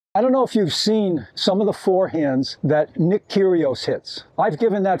I don't know if you've seen some of the forehands that Nick Kyrgios hits. I've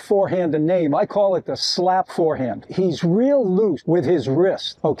given that forehand a name. I call it the slap forehand. He's real loose with his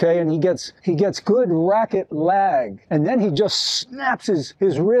wrist, okay? And he gets good racket lag. And then he just snaps his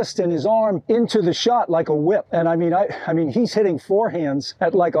wrist and his arm into the shot like a whip. And I mean, he's hitting forehands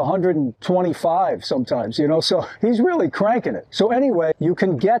at like 125 sometimes, you know? So he's really cranking it. So anyway, you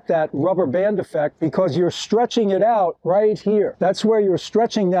can get that rubber band effect because you're stretching it out right here. That's where you're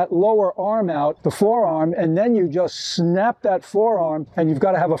stretching that lower arm out, the forearm, and then you just snap that forearm, and you've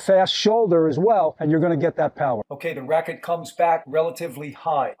got to have a fast shoulder as well, and you're going to get that power. Okay, the racket comes back relatively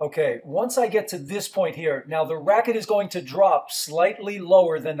high. Okay, once I get to this point here, now the racket is going to drop slightly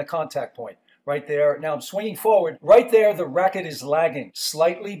lower than the contact point. Right there. Now I'm swinging forward. Right there, the racket is lagging,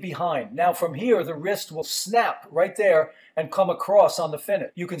 slightly behind. Now from here, the wrist will snap right there and come across on the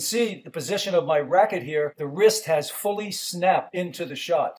finish. You can see the position of my racket here. The wrist has fully snapped into the shot.